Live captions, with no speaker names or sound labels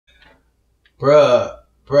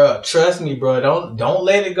Bruh, trust me, bruh. Don't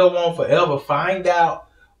let it go on forever. Find out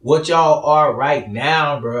what y'all are right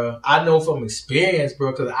now, bruh. I know from experience,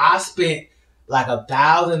 bruh, because I spent like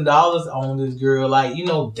 $1,000 on this girl, like, you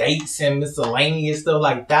know, dates and miscellaneous stuff,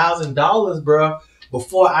 like $1,000, bruh,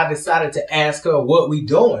 before I decided to ask her what we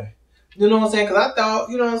doing. You know what I'm saying? Because I thought,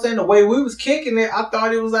 you know what I'm saying, the way we was kicking it, I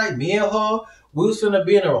thought it was like me and her, we was finna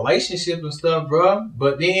be in a relationship and stuff, bruh.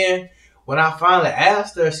 But then when I finally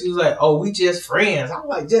asked her, she was like, oh, we just friends. I was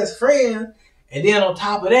like, just friends? And then on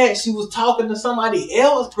top of that, she was talking to somebody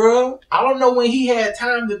else, bro. I don't know when he had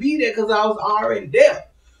time to be there because I was already there.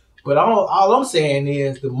 But all I'm saying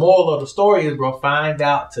is the moral of the story is, bro, find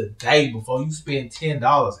out today before you spend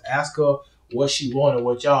 $10. Ask her what she wanted,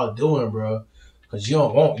 what y'all doing, bro. Cause you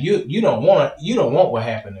don't want what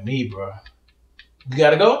happened to me, bro. You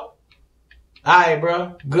gotta go? Alright,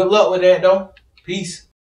 bro. Good luck with that though. Peace.